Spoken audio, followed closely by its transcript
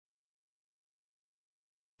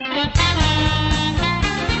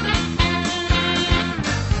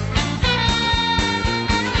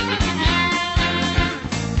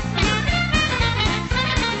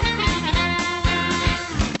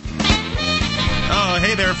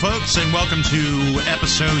Hey there, folks, and welcome to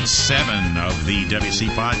Episode 7 of the WC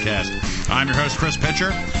Podcast. I'm your host, Chris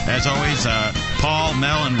Pitcher. As always, Paul,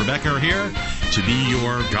 Mel, and Rebecca are here to be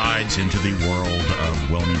your guides into the world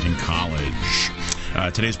of Wilmington College.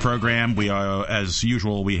 Today's program, as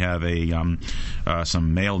usual, we have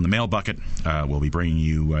some mail in the mail bucket. We'll be bringing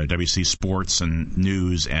you WC sports and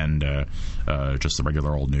news and just the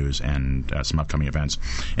regular old news and some upcoming events.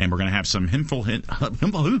 And we're going to have some helpful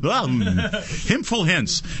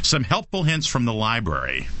hints, some helpful hints from the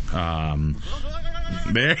library.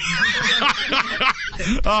 There.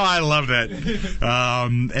 Oh, I love that.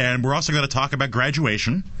 And we're also going to talk about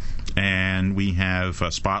graduation. And we have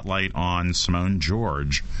a spotlight on Simone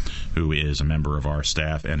George, who is a member of our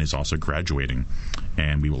staff and is also graduating.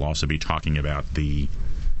 And we will also be talking about the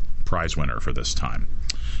prize winner for this time.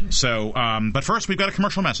 So, but first, we've got a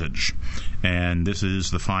commercial message. And this is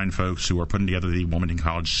the fine folks who are putting together the Wilmington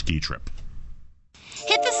College ski trip.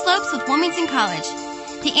 Hit the slopes with Wilmington College.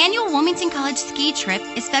 The annual Wilmington College ski trip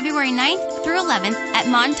is February 9th through 11th at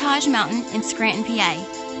Montage Mountain in Scranton, PA.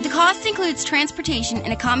 The cost includes transportation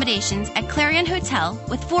and accommodations at Clarion Hotel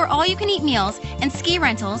with 4 all-you-can-eat meals and ski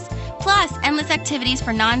rentals, plus endless activities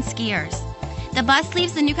for non-skiers. The bus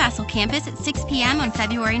leaves the Newcastle campus at 6 p.m. on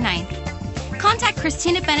February 9th. Contact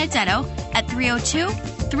Christina Benedetto at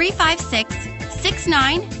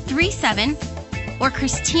 302-356-6937 or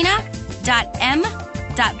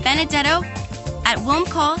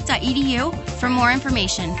christina.m.benedetto@wilmcall.edu for more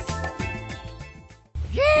information.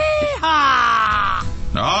 Yeehaw!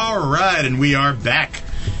 All right, and we are back.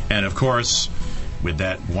 And, of course, with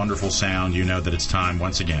that wonderful sound, you know that it's time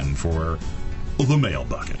once again for the mail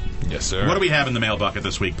bucket. Yes, sir. What do we have in the mail bucket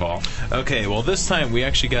this week, Paul? Okay, well, this time we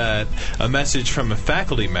actually got a message from a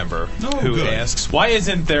faculty member who asks, why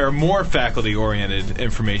isn't there more faculty-oriented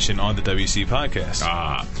information on the WC podcast?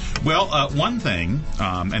 Well, one thing,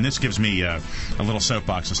 and this gives me a little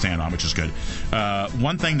soapbox to stand on, which is good.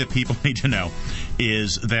 One thing that people need to know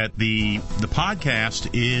is that the podcast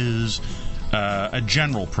is a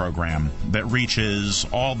general program that reaches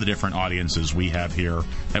all the different audiences we have here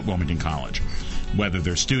at Wilmington College. Whether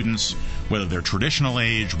they're students, whether they're traditional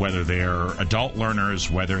age, whether they're adult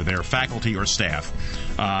learners, whether they're faculty or staff,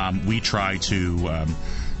 we try to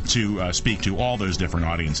speak to all those different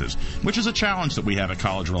audiences, which is a challenge that we have at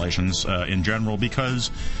College Relations in general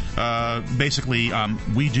because basically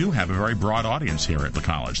we do have a very broad audience here at the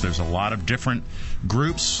college. There's a lot of different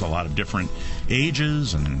groups, a lot of different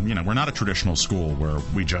ages, and we're not a traditional school where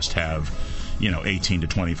we just have 18 to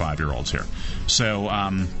 25-year-olds here.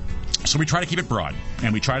 So we try to keep it broad,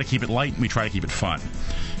 and we try to keep it light, and we try to keep it fun.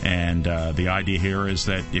 And the idea here is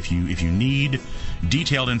that if you need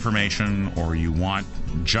detailed information or you want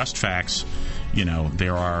just facts,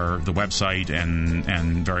 there are the website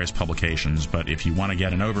and various publications. But if you want to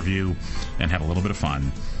get an overview and have a little bit of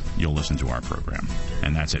fun, you'll listen to our program.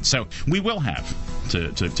 And that's it. So we will have,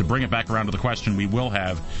 to bring it back around to the question, we will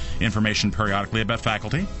have information periodically about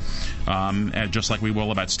faculty, just like we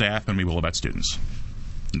will about staff and we will about students.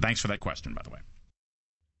 And thanks for that question, by the way.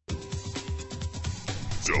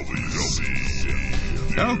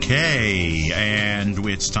 Okay, and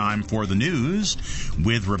it's time for the news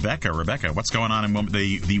with Rebecca. Rebecca, what's going on in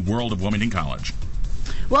the world of Wilmington College?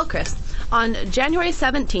 Well, Chris, on January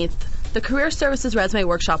 17th, the Career Services Resume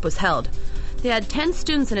Workshop was held. They had 10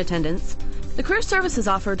 students in attendance. The Career Services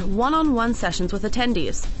offered one-on-one sessions with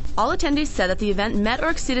attendees. All attendees said that the event met or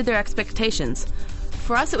exceeded their expectations.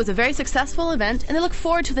 For us, it was a very successful event, and they look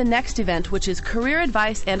forward to the next event, which is Career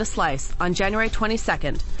Advice and a Slice, on January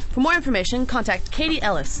 22nd. For more information, contact Katie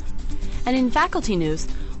Ellis. And in faculty news,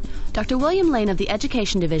 Dr. William Lane of the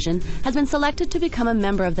Education Division has been selected to become a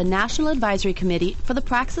member of the National Advisory Committee for the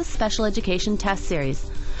Praxis Special Education Test Series.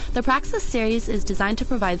 The Praxis Series is designed to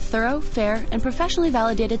provide thorough, fair, and professionally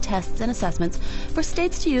validated tests and assessments for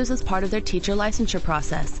states to use as part of their teacher licensure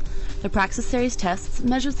process. The Praxis Series tests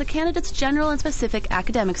measures the candidate's general and specific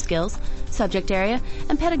academic skills, subject area,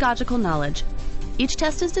 and pedagogical knowledge. Each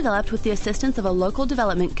test is developed with the assistance of a local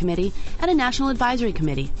development committee and a national advisory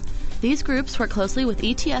committee. These groups work closely with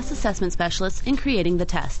ETS assessment specialists in creating the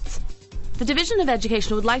tests. The Division of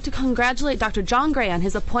Education would like to congratulate Dr. John Gray on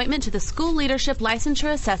his appointment to the School Leadership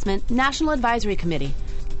Licensure Assessment National Advisory Committee.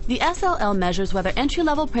 The SLL measures whether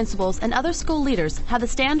entry-level principals and other school leaders have the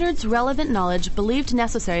standards, relevant knowledge believed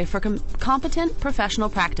necessary for competent professional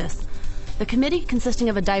practice. The committee, consisting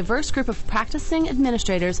of a diverse group of practicing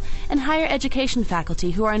administrators and higher education faculty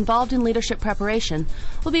who are involved in leadership preparation,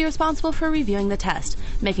 will be responsible for reviewing the test,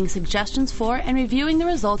 making suggestions for and reviewing the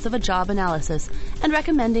results of a job analysis, and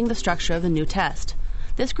recommending the structure of a new test.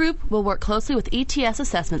 This group will work closely with ETS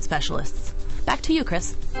assessment specialists. Back to you,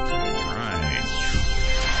 Chris. Right.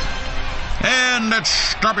 And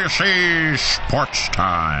it's WC Sports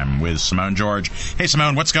Time with Simone George. Hey,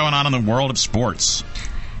 Simone, what's going on in the world of sports?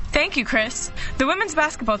 Thank you, Chris. The women's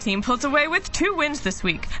basketball team pulled away with 2 wins this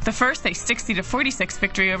week. The first, a 60-46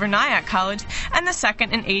 victory over Nyack College, and the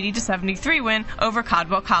second, an 80-73 win over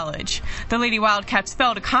Caldwell College. The Lady Wildcats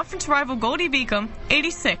fell to conference rival Goldie Beacom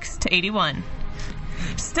 86-81.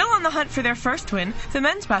 Still on the hunt for their first win, the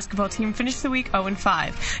men's basketball team finished the week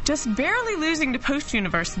 0-5, just barely losing to Post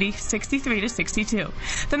University 63-62.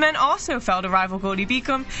 The men also fell to rival Goldie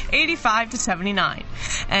Beacom 85-79.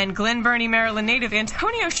 And Glen Burnie, Maryland native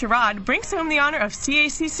Antonio Sherrod brings home the honor of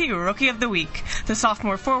CACC Rookie of the Week. The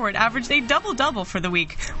sophomore forward averaged a double-double for the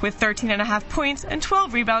week with 13.5 points and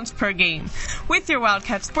 12 rebounds per game. With your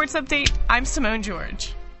Wildcat Sports Update, I'm Simone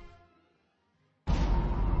George.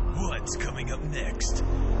 What's coming up next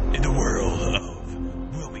in the world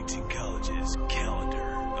of Wilmington College's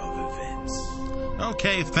calendar of events?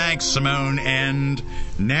 Okay, thanks, Simone. And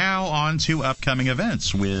now on to upcoming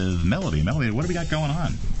events with Melody. Melody, what do we got going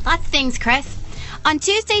on? Lots of things, Chris. On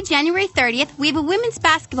Tuesday, January 30th, we have a women's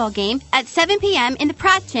basketball game at 7 p.m. in the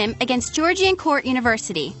Pratt Gym against Georgian Court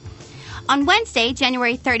University. On Wednesday,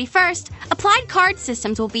 January 31st, Applied Card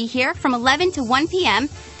Systems will be here from 11 to 1 p.m.,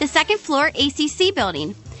 the second floor ACC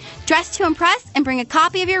building. Dress to impress and bring a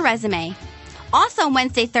copy of your resume. Also on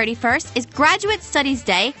Wednesday 31st is Graduate Studies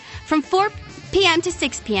Day from 4 p.m. to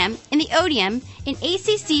 6 p.m. in the Odeum in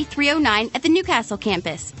ACC 309 at the Newcastle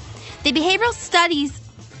campus. The Behavioral Studies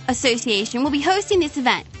Association will be hosting this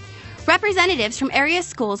event. Representatives from area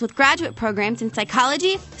schools with graduate programs in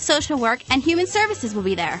psychology, social work, and human services will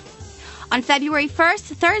be there. On February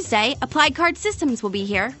 1st, Thursday, Applied Card Systems will be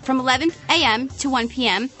here from 11 a.m. to 1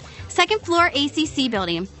 p.m., second floor ACC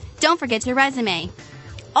building. Don't forget your resume.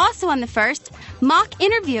 Also on the 1st, mock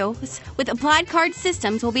interviews with Applied Card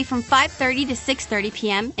Systems will be from 5:30 to 6:30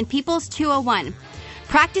 p.m. in People's 201.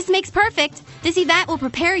 Practice makes perfect. This event will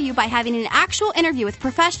prepare you by having an actual interview with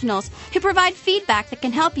professionals who provide feedback that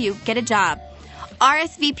can help you get a job.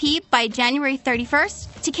 RSVP by January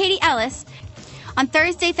 31st to Katie Ellis. On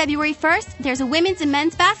Thursday, February 1st, there's a women's and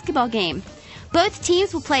men's basketball game. Both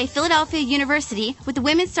teams will play Philadelphia University, with the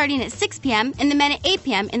women starting at 6 p.m. and the men at 8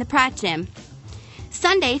 p.m. in the Pratt Gym.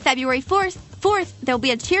 Sunday, February 4th, there will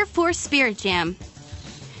be a Cheer Force Spirit Jam.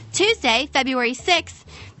 Tuesday, February 6th,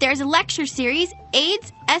 there's a lecture series,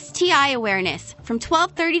 AIDS STI Awareness, from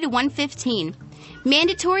 12:30 to 1:15.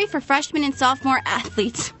 Mandatory for freshmen and sophomore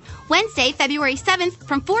athletes. Wednesday, February 7th,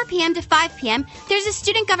 from 4 p.m. to 5 p.m., there's a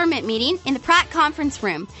student government meeting in the Pratt Conference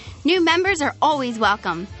Room. New members are always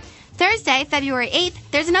welcome. Thursday, February 8th,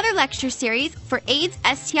 there's another lecture series for AIDS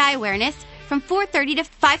STI Awareness from 4:30 to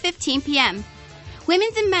 5:15 p.m.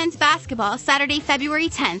 Women's and men's basketball, Saturday, February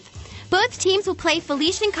 10th. Both teams will play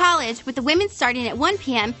Felician College, with the women starting at 1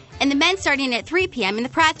 p.m. and the men starting at 3 p.m. in the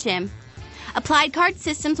Pratt Gym. Applied Card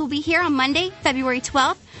Systems will be here on Monday, February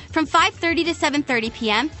 12th from 5:30 to 7:30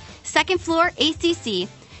 p.m., second floor ACC.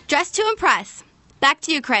 Dress to impress. Back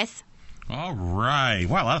to you, Chris. All right.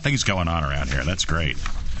 Wow, a lot of things going on around here. That's great.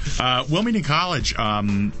 Wilmington College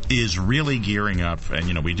is really gearing up,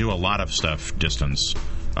 and we do a lot of stuff distance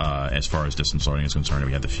as far as distance learning is concerned.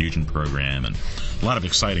 We have the Fusion program and a lot of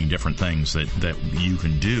exciting different things that you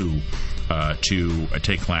can do to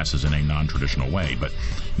take classes in a non-traditional way. But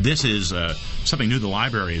this is something new the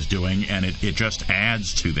library is doing, and it just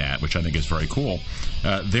adds to that, which I think is very cool.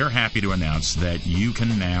 They're happy to announce that you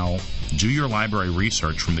can now do your library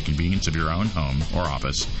research from the convenience of your own home or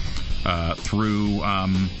office through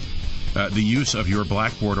the use of your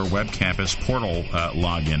Blackboard or Web Campus portal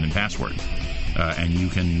login and password. And you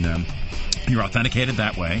can you're authenticated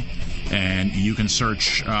that way, and you can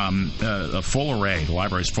search a full array, the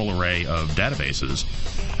library's full array of databases.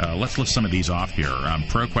 Let's list some of these off here.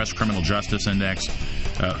 ProQuest Criminal Justice Index,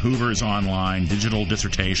 Hoover's Online, Digital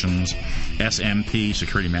Dissertations, SMP,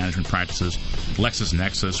 Security Management Practices,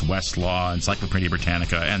 LexisNexis, Westlaw, Encyclopedia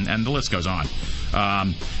Britannica, and the list goes on.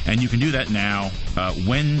 And you can do that now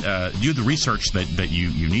when do the research that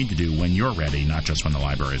you need to do when you're ready, not just when the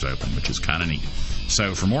library is open, which is kind of neat.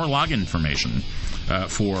 So for more login information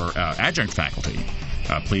for adjunct faculty,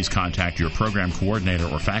 please contact your program coordinator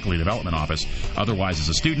or faculty development office. Otherwise, as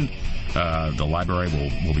a student, the library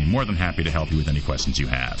will be more than happy to help you with any questions you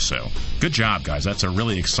have. So good job, guys. That's a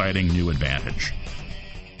really exciting new advantage.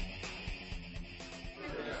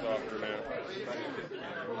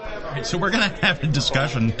 All right, so we're going to have a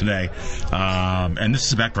discussion today, and this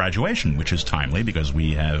is about graduation, which is timely because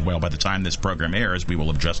we have, by the time this program airs, we will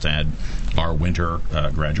have just had our winter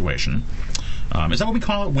graduation. Is that what we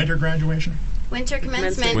call it, winter graduation? Winter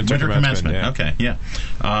commencement. Winter commencement. Yeah. Okay, yeah.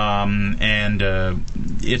 And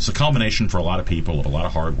it's a culmination for a lot of people of a lot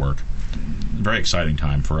of hard work. Very exciting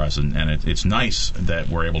time for us, and it's nice that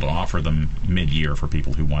we're able to offer them mid-year for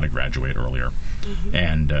people who want to graduate earlier. Mm-hmm.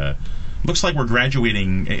 And looks like we're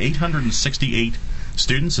graduating 868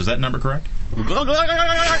 students. Is that number correct?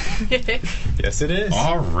 Yes, it is.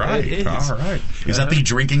 All right. It is. All right. Is that the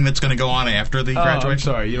drinking that's going to go on after the graduation? I'm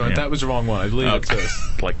sorry. That was the wrong one. I believe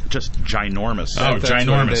it's like just ginormous. That's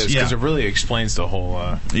ginormous. Because it really explains the whole.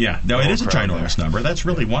 Yeah. No, it is a ginormous number. That's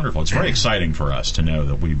really wonderful. It's very exciting for us to know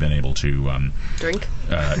that we've been able to drink.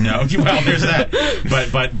 No, well, there's that.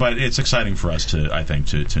 But it's exciting for us to, I think,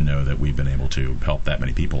 to know that we've been able to help that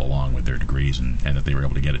many people along with their degrees and that they were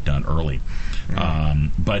able to get it done early.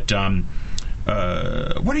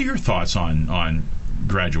 What are your thoughts on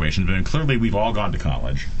graduation? I mean, clearly, we've all gone to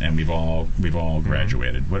college and we've all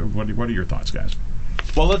graduated. What are your thoughts, guys?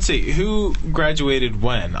 Well, let's see. Who graduated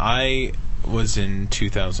when? I was in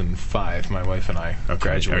 2005. My wife and I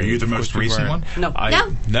graduated. Are you the most recent one? No.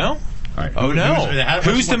 No? All right. Oh, no.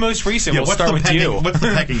 Who's the most recent? We'll start with you. What's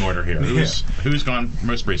the pecking order here? Who's gone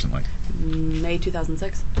most recently? May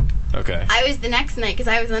 2006. Okay. I was the next night because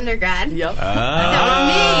I was undergrad. Yep. That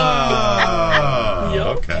was me.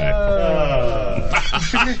 Okay.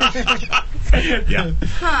 Yeah.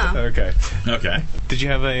 Huh. Okay. Did you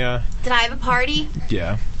have a... Did I have a party?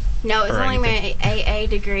 Yeah. No, it was only my AA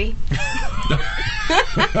degree.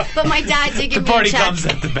 But my dad did give me a check. The party comes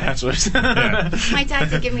at the bachelor's. My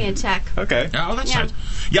dad did give me a check. Okay. Oh, that's nice.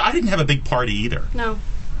 Yeah, I didn't have a big party either. No.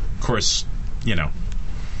 Of course,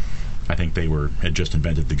 I think they had just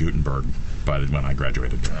invented the Gutenberg when I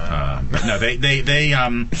graduated. But no, they I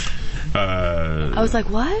was like,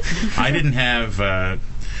 what? I didn't have a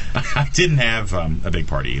big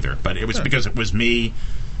party either, but it was because it was me.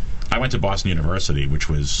 I went to Boston University, which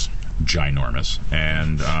was ginormous,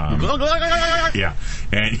 and yeah,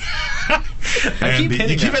 and you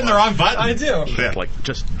keep hitting the wrong button. I do. Yeah. Like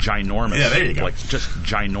just ginormous. Yeah, there you go. Like just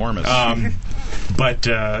ginormous. But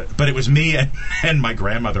it was me and my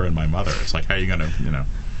grandmother and my mother. It's like, how are you going to,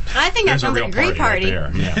 I think that sounds like a great party.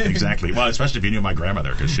 Right there. Yeah, exactly. Well, especially if you knew my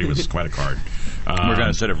grandmother, because she was quite a card. We're going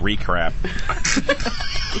to sort of recrap.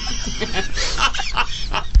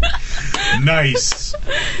 Nice.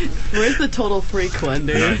 Where's the total freak one,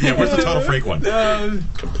 dude? Yeah, where's the total freak one?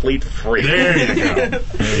 Complete freak. There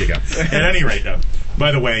you go. At any rate,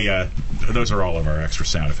 by the way, those are all of our extra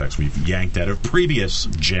sound effects we've yanked out of previous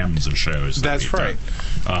gems of shows. That's right.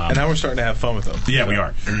 And now we're starting to have fun with them. Yeah, we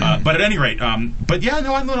are. But at any rate, a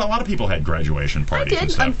lot of people had graduation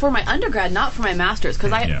parties. I did for my undergrad, not for my master's,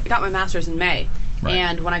 because I got my master's in May. Right.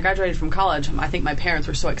 And when I graduated from college, I think my parents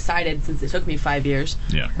were so excited since it took me 5 years.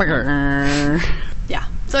 Yeah. Yeah.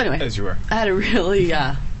 So anyway, as you were, I had a really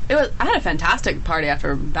I had a fantastic party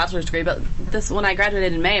after a bachelor's degree. But when I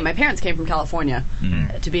graduated in May, my parents came from California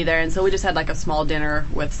to be there, and so we just had like a small dinner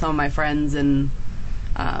with some of my friends and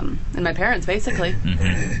my parents, basically.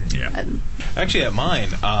 Mm-hmm. Yeah. Actually, at mine,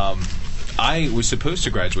 I was supposed to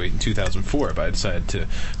graduate in 2004, but I decided to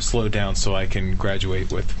slow down so I can graduate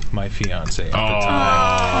with my fiance at the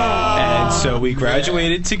time. And so we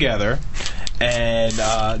graduated together, and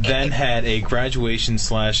then had a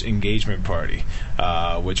graduation/engagement party,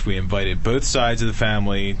 which we invited both sides of the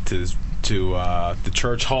family to the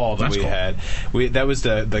church hall that we had. That was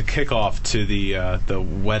the kickoff to the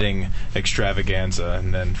wedding extravaganza,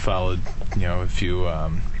 and then followed a few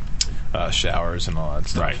showers and all that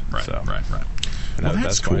stuff. Right. And well,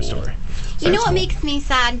 that's cool. My story. You know what makes me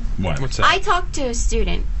sad? What's that? I talked to a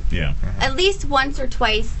student. Yeah. At least once or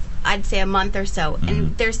twice, I'd say a month or so. Mm-hmm.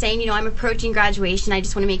 And they're saying, I'm approaching graduation. I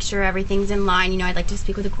just want to make sure everything's in line. I'd like to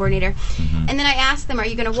speak with the coordinator. Mm-hmm. And then I ask them, are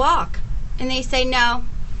you going to walk? And they say, no.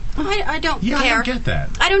 I don't care. I don't get that.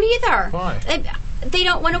 I don't either. Why? They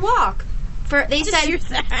don't want to walk. They said... You're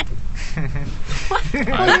sad. Well, you're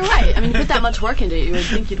right. I mean, you put that much work into it, you would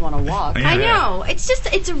think you'd want to walk. Yeah, I know.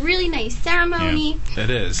 It's a really nice ceremony. Yeah. It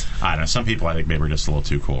is. I don't know. Some people, I think, maybe are just a little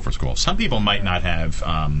too cool for school. Some people might not have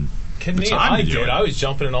Kidding me? I did. I was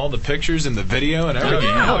jumping in all the pictures and the video and everything.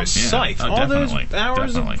 I was psyched. All those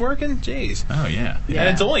hours of working? Jeez. Oh, yeah. And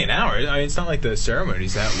it's only an hour. I mean, it's not like the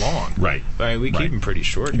ceremony's that long. Right. I mean, we keep them pretty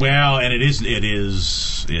short. Well, and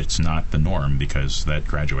it's not the norm because that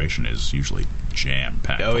graduation is usually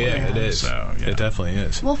jam-packed. Oh, yeah, it is. So, yeah. It definitely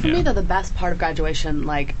is. Well, for me, though, the best part of graduation,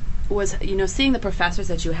 was seeing the professors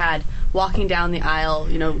that you had walking down the aisle,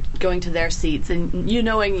 going to their seats, and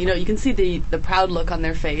knowing, you can see the proud look on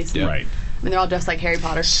their face. Yeah. Right. I mean, they're all dressed like Harry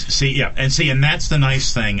Potter. And that's the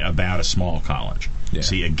nice thing about a small college. Yeah.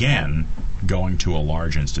 See, again, going to a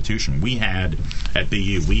large institution. We had at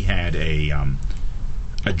BU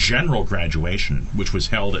a general graduation, which was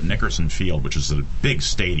held at Nickerson Field, which is a big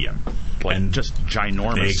stadium, and just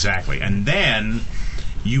ginormous. Exactly. And then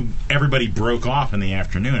everybody broke off in the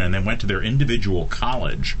afternoon and then went to their individual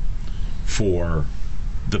college for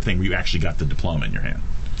the thing where you actually got the diploma in your hand.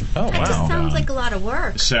 Oh, wow. That just sounds like a lot of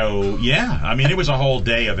work. So, yeah, I mean, it was a whole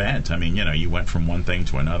day event. I mean, you went from one thing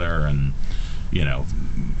to another, and, yeah,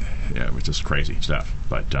 it was just crazy stuff.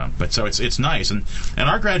 But so it's nice. And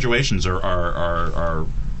our graduations are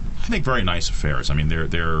I think, very nice affairs. I mean, they're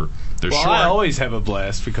short. I always have a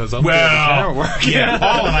blast because I'm doing the camera work. Yeah,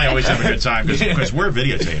 Paul and I always have a good time because we're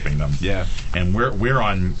videotaping them. Yeah. And we're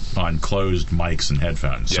on closed mics and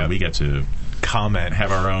headphones, so we get to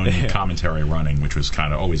have our own commentary running, which was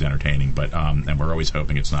kind of always entertaining, but and we're always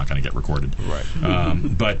hoping it's not going to get recorded. Right.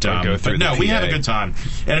 But no, we have a good time.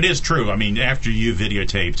 And it is true. I mean, after you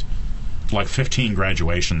videotaped like 15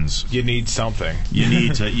 graduations, you need something. You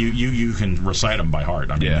need to you can recite them by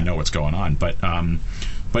heart. I mean, you know what's going on.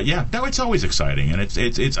 But yeah, no, it's always exciting, and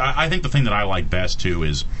it's I think the thing that I like best too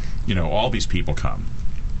is, all these people come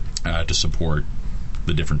to support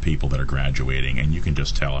the different people that are graduating, and you can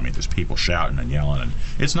just tell. I mean, there's people shouting and yelling, and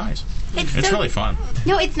it's nice. It's really fun.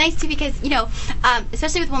 No, it's nice too because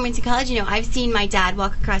especially with Wilmington College, I've seen my dad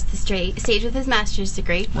walk across the stage with his master's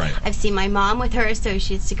degree. Right. I've seen my mom with her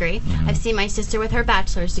associate's degree. Mm-hmm. I've seen my sister with her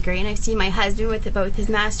bachelor's degree, and I've seen my husband with both his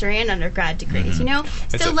master and undergrad degrees. Mm-hmm.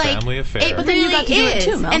 It's so a family affair. It But then really you got to do it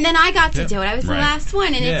too, Mel. And then I got to do it. I was the Right. last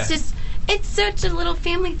one, and it's just. It's such a little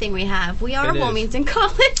family thing we have. We are Wilmington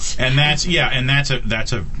College, and that's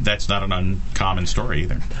not an uncommon story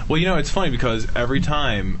either. Well, it's funny because every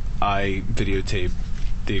time I videotape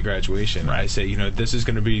the graduation, I say, this is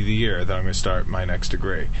going to be the year that I'm going to start my next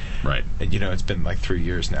degree. Right. And it's been like 3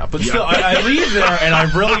 years now, but still, I leave there and I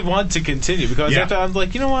really want to continue because after I'm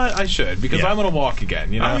like, you know what, I should because I'm going to walk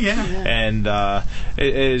again. Oh yeah. And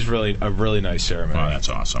it is really a really nice ceremony. Oh, that's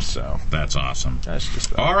awesome. So that's awesome. That's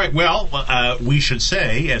just all right. Well, we should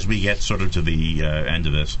say as we get sort of to the end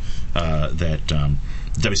of this that.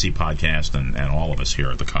 WC Podcast and all of us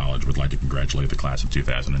here at the college would like to congratulate the class of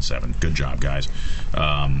 2007. Good job, guys.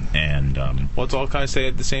 Let's all kind of say it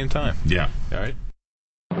at the same time. Yeah. All right.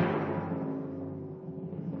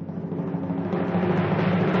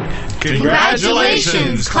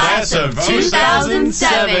 Congratulations, class of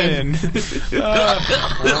 2007.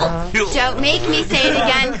 Don't make me say it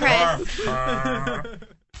again, Chris.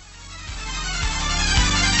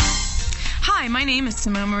 Hi, my name is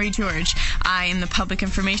Simone Marie George. I am the Public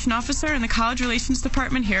Information Officer in the College Relations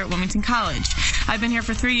Department here at Wilmington College. I've been here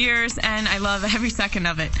for 3 years, and I love every second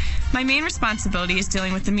of it. My main responsibility is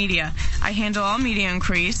dealing with the media. I handle all media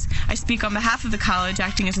inquiries. I speak on behalf of the college,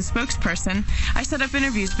 acting as a spokesperson. I set up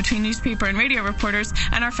interviews between newspaper and radio reporters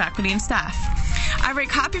and our faculty and staff. I write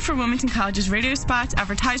copy for Wilmington College's radio spots,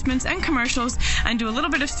 advertisements, and commercials, and do a little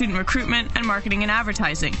bit of student recruitment and marketing and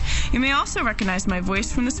advertising. You may also recognize my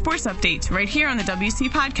voice from the sports updates right here on the WC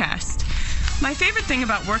Podcast. My favorite thing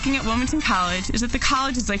about working at Wilmington College is that the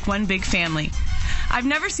college is like one big family. I've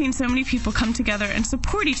never seen so many people come together and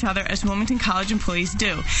support each other as Wilmington College employees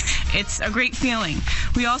do. It's a great feeling.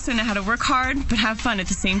 We also know how to work hard, but have fun at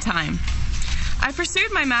the same time. I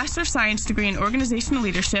pursued my Master of Science degree in Organizational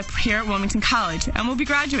Leadership here at Wilmington College and will be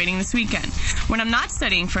graduating this weekend. When I'm not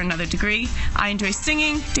studying for another degree, I enjoy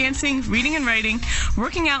singing, dancing, reading and writing,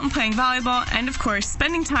 working out and playing volleyball, and of course,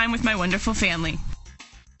 spending time with my wonderful family.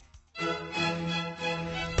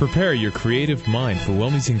 Prepare your creative mind for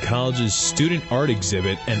Wilmington College's Student Art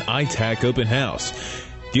Exhibit and ITAC Open House.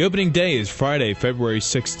 The opening day is Friday, February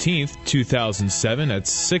 16th, 2007 at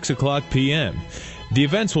 6 o'clock p.m. The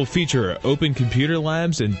events will feature open computer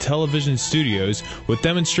labs and television studios with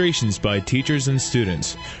demonstrations by teachers and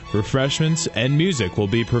students. Refreshments and music will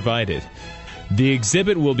be provided. The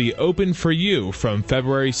exhibit will be open for you from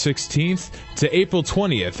February 16th to April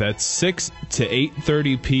 20th at 6 to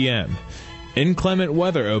 8:30 p.m. Inclement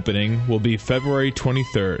weather opening will be February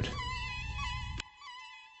 23rd.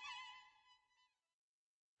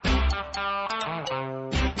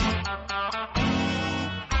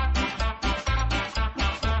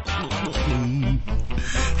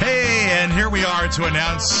 And here we are to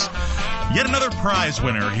announce yet another prize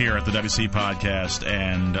winner here at the WC Podcast,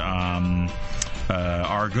 and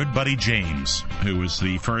our good buddy James, who was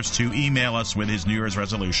the first to email us with his New Year's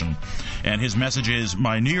resolution. And his message is,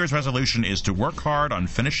 my New Year's resolution is to work hard on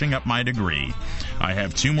finishing up my degree. I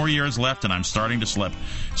have 2 more years left, and I'm starting to slip,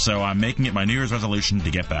 so I'm making it my New Year's resolution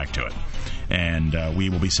to get back to it. And we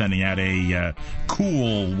will be sending out a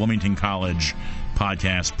cool Wilmington College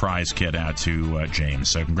podcast prize kit out to James.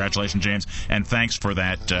 So congratulations, James, and thanks for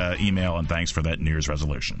that email, and thanks for that New Year's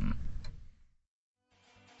resolution.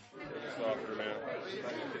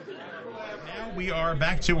 Now we are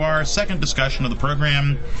back to our second discussion of the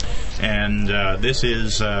program, and this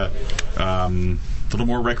is a little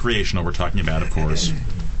more recreational. We're talking about, of course,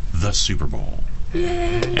 the Super Bowl.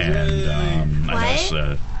 Yay. And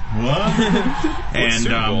what?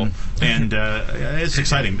 And it's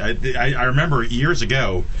exciting. I remember years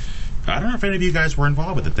ago, I don't know if any of you guys were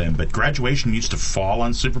involved with it then, but graduation used to fall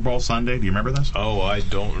on Super Bowl Sunday. Do you remember this? Oh, I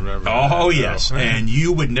don't remember. Oh, yes. And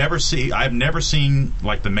you would never see, I've never seen,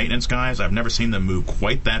 like the maintenance guys, I've never seen them move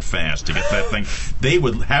quite that fast to get that thing. They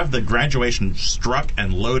would have the graduation struck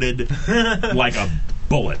and loaded like a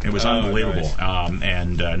bullet. It was unbelievable. Nice.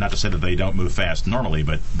 And not to say that they don't move fast normally,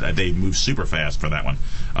 but they move super fast for that one.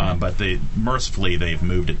 But mercifully, they've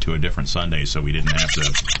moved it to a different Sunday, so we didn't have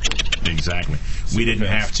to. Exactly. We didn't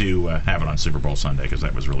have to have it on Super Bowl Sunday because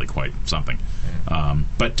that was really quite something.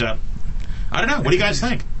 But I don't know. What do you guys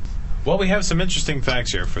think? Well, we have some interesting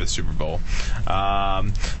facts here for the Super Bowl.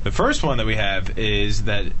 The first one that we have is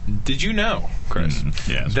that, did you know, Chris,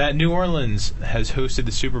 yes, that New Orleans has hosted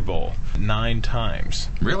the Super Bowl 9 times?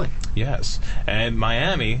 Really? Yes. And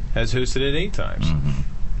Miami has hosted it 8 times. Mm-hmm.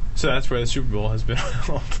 So that's where the Super Bowl has been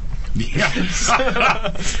held. Yeah.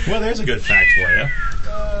 Well, there's a good fact for you.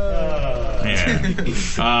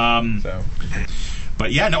 Yeah.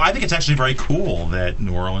 But yeah, no, I think it's actually very cool that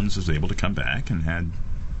New Orleans is able to come back and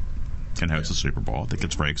can host the Super Bowl. I think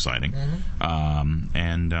it's very exciting. Yeah,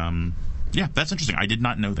 that's interesting. I did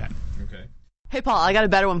not know that. Okay. Hey, Paul, I got a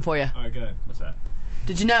better one for you. All right, good. What's that?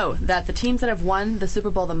 Did you know that the teams that have won the Super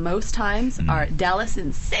Bowl the most times are Dallas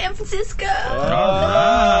and San Francisco? Oh,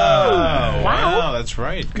 wow. That's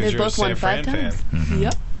right. They both won 5 times. Mm-hmm.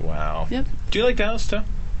 Yep. Wow. Yep. Do you like Dallas, too?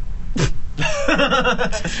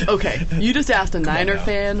 Okay, you just asked a Niner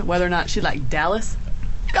fan whether or not she liked Dallas.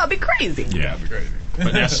 You gotta be crazy. Yeah, that'd be crazy.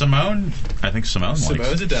 But yeah, Simone, I think Simone's a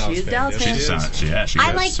Dallas She's fan. Dallas fan. She I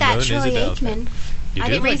is. like that Simone Troy is a Dallas Aikman. You I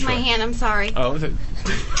do didn't like raise my Troy. hand. I'm sorry. Oh,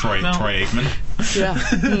 Troy Aikman. Yeah.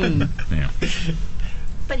 Yeah.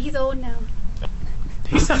 But he's old now.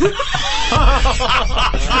 He's not.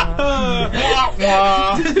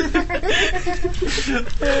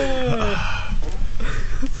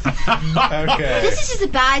 Okay. This is just a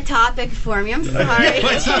bad topic for me. I'm sorry.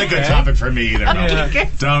 Yeah, it's not a good topic for me either. No. Okay.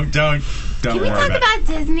 Don't Can we worry talk about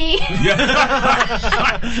Disney?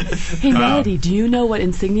 Hey, Melody, do you know what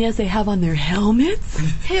insignias they have on their helmets?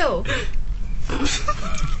 Who?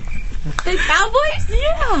 The Cowboys?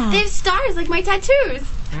 Yeah. They have stars like my tattoos.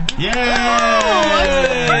 Yay!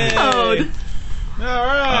 Proud. All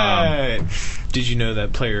right. Did you know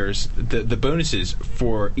that players, the bonuses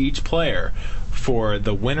for each player for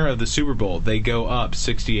the winner of the Super Bowl, they go up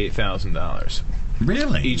 $68,000.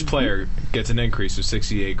 Really? Each player gets an increase of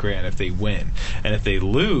 $68,000 if they win, and if they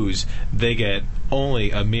lose, they get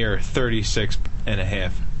only a mere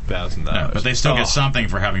 $36,500. No, but they still get something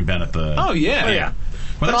for having been at the. Oh yeah, yeah.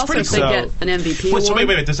 Well, But that's also, pretty if cool. they get an MVP Wait, so award,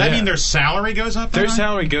 wait. Does that Yeah. mean their salary goes up? their then?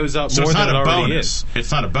 salary goes up So more it's not than it a already bonus. is.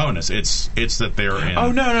 It's not a bonus. It's that they're in.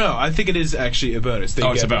 Oh no! I think it is actually a bonus. They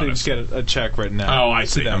It's a bonus. They just get a check right now. Oh, I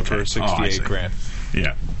see. To them Okay. for $68,000.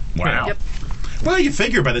 Yeah. Wow. Yep. Well, you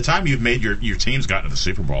figure by the time you've made your team's gotten to the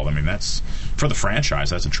Super Bowl, I mean that's for the franchise.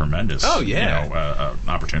 That's a tremendous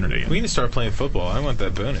opportunity. We need to start playing football. I want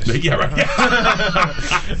that bonus. Yeah, right.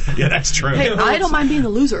 Yeah, that's true. hey, I don't mind being the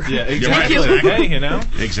loser. Yeah, Thank exactly. you. Hey, you know.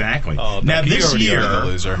 Exactly. Oh, Now Becky, you this already year, are the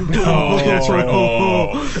loser. oh, that's right.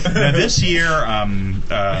 Oh, now this year,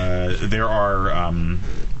 there are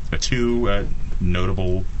 2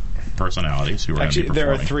 notable personalities who are Actually, going to be there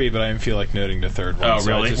are performing. 3, but I didn't feel like noting the third one. Oh,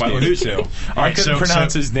 so I really? just Well, gave who's 2. All I right, couldn't so-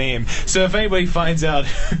 pronounce so- his name. So if anybody finds out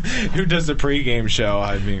who does the pregame show,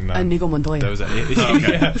 I mean, Inigo Montoya. that was it.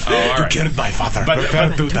 Okay. Yeah. Oh, all right. Killed my father. But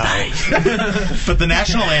the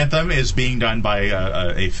national anthem is being done by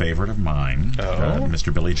a favorite of mine. Oh.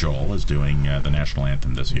 Mr. Billy Joel is doing the national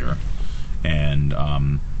anthem this year. And,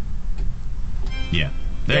 yeah.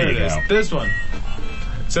 There you it is. go. This one.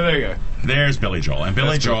 So there you go. There's Billy Joel. And Billy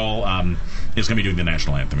That's cool. Joel is going to be doing the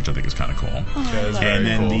national anthem, which I think is kind of cool. That is very And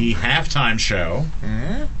then cool. the halftime show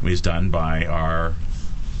was done by our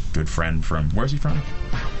good friend from... Where's he from?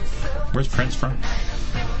 Where's Prince from?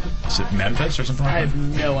 Is it Memphis or something like I that?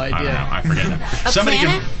 have no I don't know. idea. I forget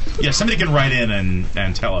now. Somebody can write in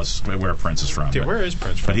and tell us where Prince is from. Yeah, but- where is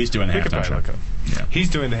Prince from? But he's doing the We could halftime probably show. look him. Yeah. He's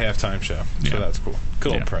doing the halftime show, so Yeah. that's cool.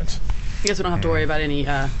 Good Yeah. old Prince. I guess we don't have to worry about any.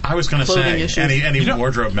 I was going to Clothing say, issues. any You know-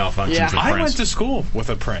 wardrobe malfunctions Yeah. with I Prince. went to school with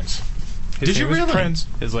a Prince. His Did you name was really? Prince.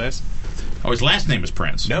 His last. Oh, his last name is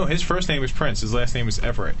Prince. No, his first name is Prince. His last name is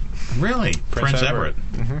Everett. Really? Prince Everett.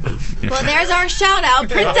 Well, there's our shout out,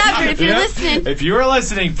 Prince Everett, if you're listening. If you are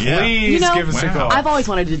listening, please give us a call. I've always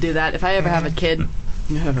wanted to do that. If I ever have a kid,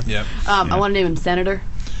 Yep. I want to name him Senator.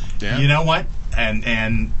 Yeah. You know what?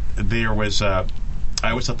 And there was I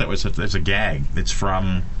always thought there's a gag. It's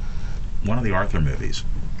from one of the Arthur movies.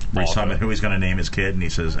 Where he's talking about who he's going to name his kid, and he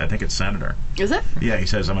says, I think it's Senator. Is it? Yeah, he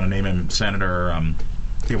says, I'm going to name him Senator. Why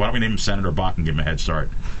don't we name him Senator Bach and give him a head start?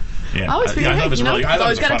 Yeah, I always figured, I thought it was really, I thought it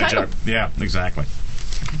was a funny joke. Yeah, exactly.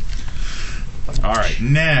 All right,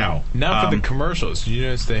 now for the commercials. You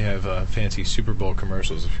notice they have fancy Super Bowl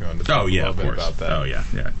commercials. If you want to talk a little bit about that. Oh yeah.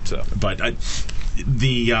 So, but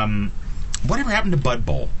whatever happened to Bud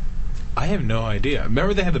Bowl? I have no idea.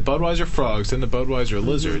 Remember they had the Budweiser frogs, then the Budweiser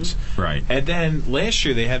lizards, right? And then last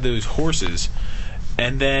year they had those horses,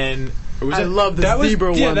 and then I love the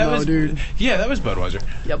zebra one, dude. Yeah, that was Budweiser.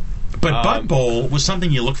 Yep. But Bud Bowl was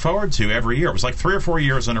something you look forward to every year. It was like 3 or 4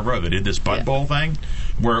 years in a row they did this Bud Bowl thing,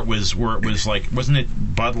 where it was like, wasn't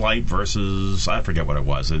it Bud Light versus, I forget what it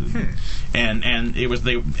was, and it was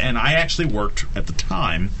and I actually worked at the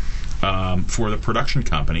time for the production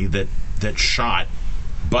company that shot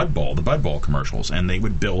Bud Bowl, the Bud Bowl commercials, and they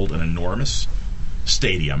would build an enormous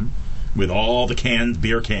stadium with all the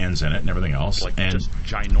beer cans in it and everything else, like and just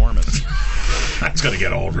ginormous. That's going to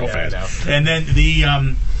get old real fast. And then the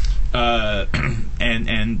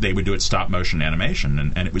and they would do it stop motion animation,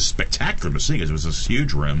 and it was spectacular to see because it was this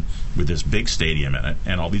huge room with this big stadium in it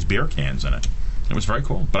and all these beer cans in it. It was very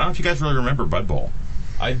cool. But I don't know if you guys really remember Bud Bowl.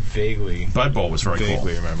 I Bud Bowl was very cool.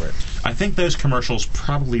 Vaguely remember it. I think those commercials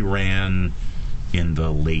probably ran in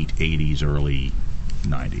the late 80s, early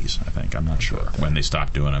 90s, I think. I'm not sure when they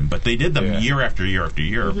stopped doing them. But they did them year after year after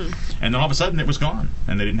year, and then all of a sudden it was gone,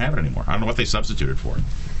 and they didn't have it anymore. I don't know what they substituted for it.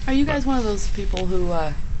 Are you guys one of those people who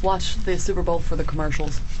watch the Super Bowl for the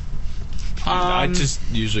commercials? I just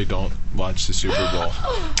usually don't watch the Super Bowl.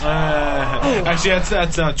 Actually,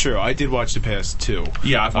 that's not true. I did watch the past two.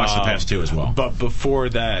 Yeah, I've watched the past two as well. But before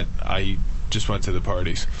that, I just went to the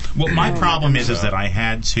parties. Well, my problem is that I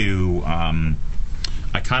had to.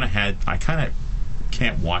 I kind of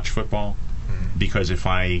can't watch football because if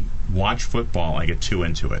I watch football, I get too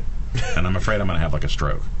into it, and I'm afraid I'm going to have like a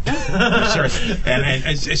stroke. Seriously.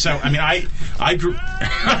 And so I mean, I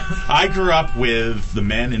grew up with the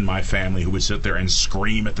men in my family who would sit there and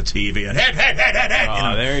scream at the TV and hey,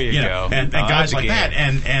 oh, there you go, and guys like that,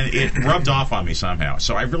 and it rubbed off on me somehow.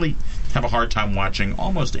 So I really have a hard time watching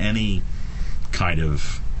almost any kind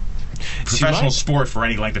of professional sport for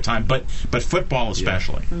any length of time, but football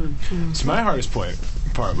especially. So my hardest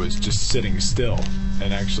part was just sitting still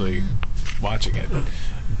and actually watching it.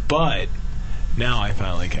 But now I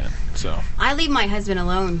finally can. So I leave my husband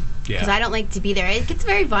alone because I don't like to be there. It gets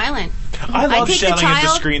very violent. I love shouting at the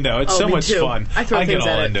screen though. It's so much fun. I throw get things all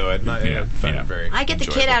at into it. I get the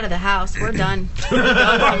kid out of the house. We're done. We're going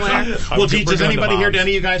somewhere. Well, does anybody here? Do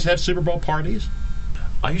any of you guys have Super Bowl parties?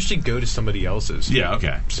 I usually go to somebody else's. Yeah,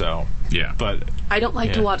 okay. So, yeah. But I don't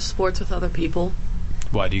like to watch sports with other people.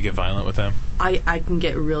 Why, do you get violent with them? I can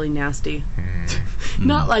get really nasty.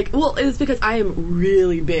 Not like, well, it's because I am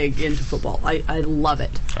really big into football. I love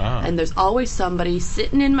it. And there's always somebody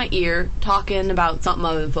sitting in my ear talking about something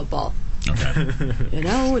other than football. Okay. You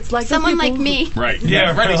know, it's like someone like me. Right.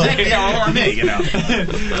 Yeah, right. Exactly. Yeah, or me, you know.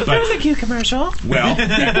 That was a cute commercial. Well,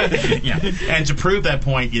 yeah. And to prove that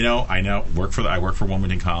point, you know, I work for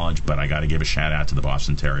Wilmington College, but I got to give a shout out to the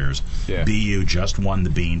Boston Terriers. Yeah. BU just won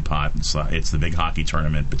the Bean Pot. It's the big hockey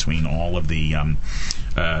tournament between all of the.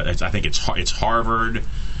 I think it's Harvard,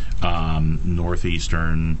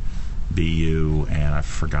 Northeastern, BU, and I've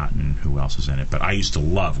forgotten who else is in it, but I used to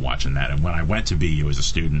love watching that. And when I went to BU as a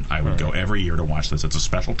student, I would go every year to watch this. It's a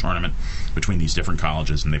special tournament between these different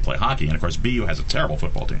colleges, and they play hockey. And of course, BU has a terrible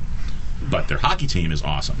football team, but their hockey team is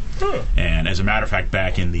awesome. And as a matter of fact,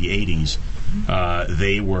 back in the 80s,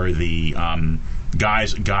 they were the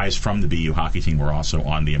guys from the BU hockey team were also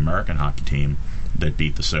on the American hockey team that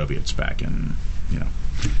beat the Soviets back in,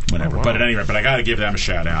 whenever. But at any rate, I got to give them a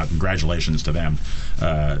shout out. Congratulations to them.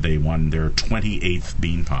 They won their 28th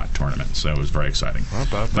Beanpot tournament, so it was very exciting.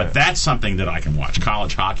 But that's something that I can watch.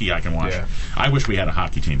 College hockey, I can watch. Yeah. I wish we had a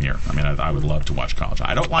hockey team here. I mean, I would love to watch college.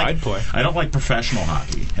 I don't like professional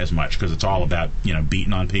hockey as much because it's all about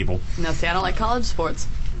beating on people. No, see, I don't like college sports.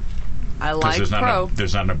 I like pro.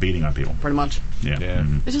 There's not enough beating on people. Pretty much. Yeah.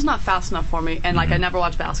 Mm-hmm. It's just not fast enough for me, and I never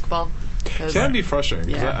watch basketball. See, that'd be frustrating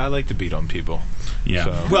because I like to beat on people. Yeah.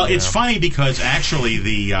 So, well, it's funny because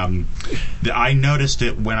actually I noticed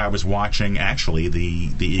it when I was watching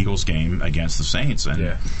the Eagles game against the Saints,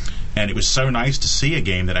 and And it was so nice to see a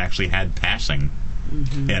game that actually had passing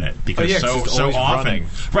in it, because so often, running.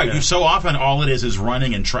 right? Yeah. So often, all it is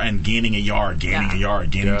running and gaining a yard, gaining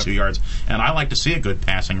 2 yards. And I like to see a good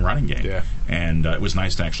passing running game. Yeah. And it was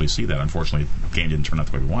nice to actually see that. Unfortunately, the game didn't turn out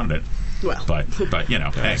the way we wanted it. Well, but hey,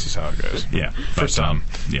 this is how it goes. Yeah, For some.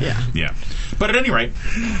 Yeah. But at any rate,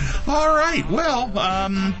 all right. Well,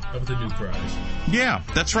 Of the new prize. yeah,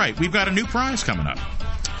 that's right. We've got a new prize coming up.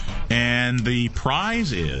 And the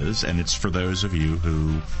prize is, and it's for those of you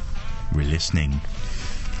who were listening,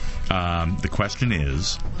 the question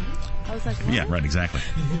is... I was like, what? Yeah, right, exactly.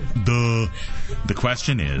 The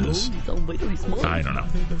question is... I don't know.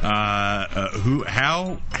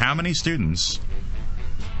 How many students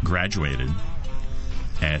graduated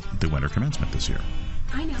at the winter commencement this year?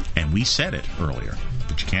 I know. And we said it earlier,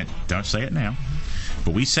 but don't say it now.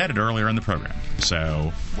 But we said it earlier in the program.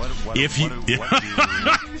 So if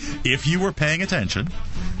you were paying attention,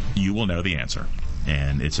 you will know the answer.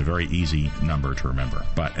 And it's a very easy number to remember.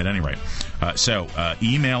 But at any rate,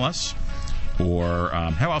 email us, or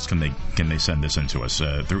how else can they send this into us?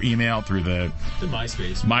 Through email, through the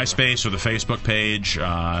MySpace or the Facebook page,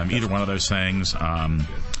 either one of those things.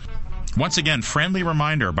 Once again, friendly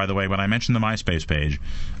reminder, by the way, when I mentioned the MySpace page,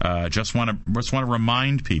 just want to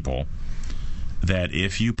remind people that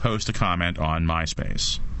if you post a comment on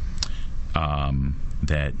MySpace,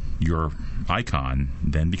 that your icon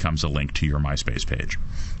then becomes a link to your MySpace page.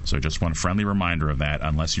 So just one friendly reminder of that.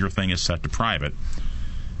 Unless your thing is set to private,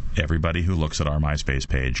 everybody who looks at our MySpace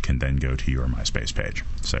page can then go to your MySpace page.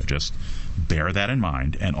 So just bear that in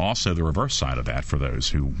mind. And also the reverse side of that, for those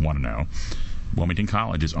who want to know, Wilmington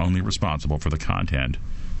College is only responsible for the content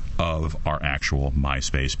of our actual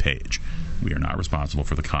MySpace page. We are not responsible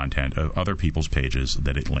for the content of other people's pages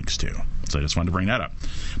that it links to. So I just wanted to bring that up.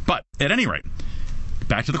 But at any rate,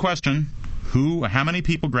 back to the question, how many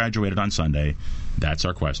people graduated on Sunday? That's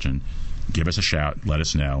our question. Give us a shout. Let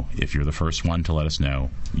us know. If you're the first one to let us know,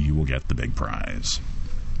 you will get the big prize.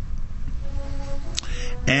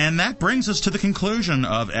 And that brings us to the conclusion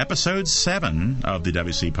of Episode 7 of the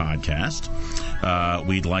WC Podcast.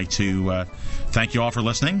 We'd like to thank you all for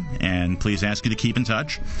listening, and please ask you to keep in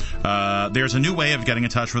touch. There's a new way of getting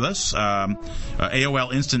in touch with us.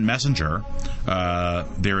 AOL Instant Messenger.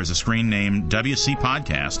 There is a screen named WC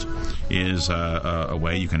Podcast, is a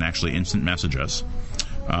way you can actually instant message us.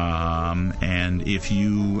 And if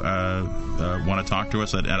you want to talk to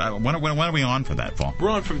us, when are we on for that, Paul? We're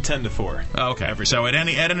on from 10 to 4. Okay. So at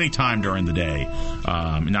any time during the day,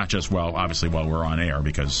 not just, obviously while we're on air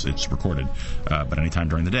because it's recorded, but any time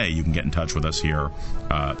during the day, you can get in touch with us here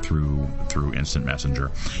through Instant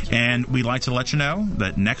Messenger. And we'd like to let you know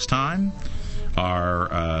that next time,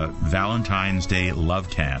 our Valentine's Day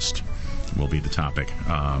Lovecast will be the topic.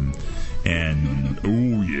 And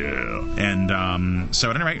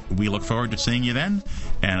so at any rate, we look forward to seeing you then.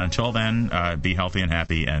 And until then, be healthy and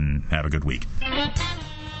happy and have a good week.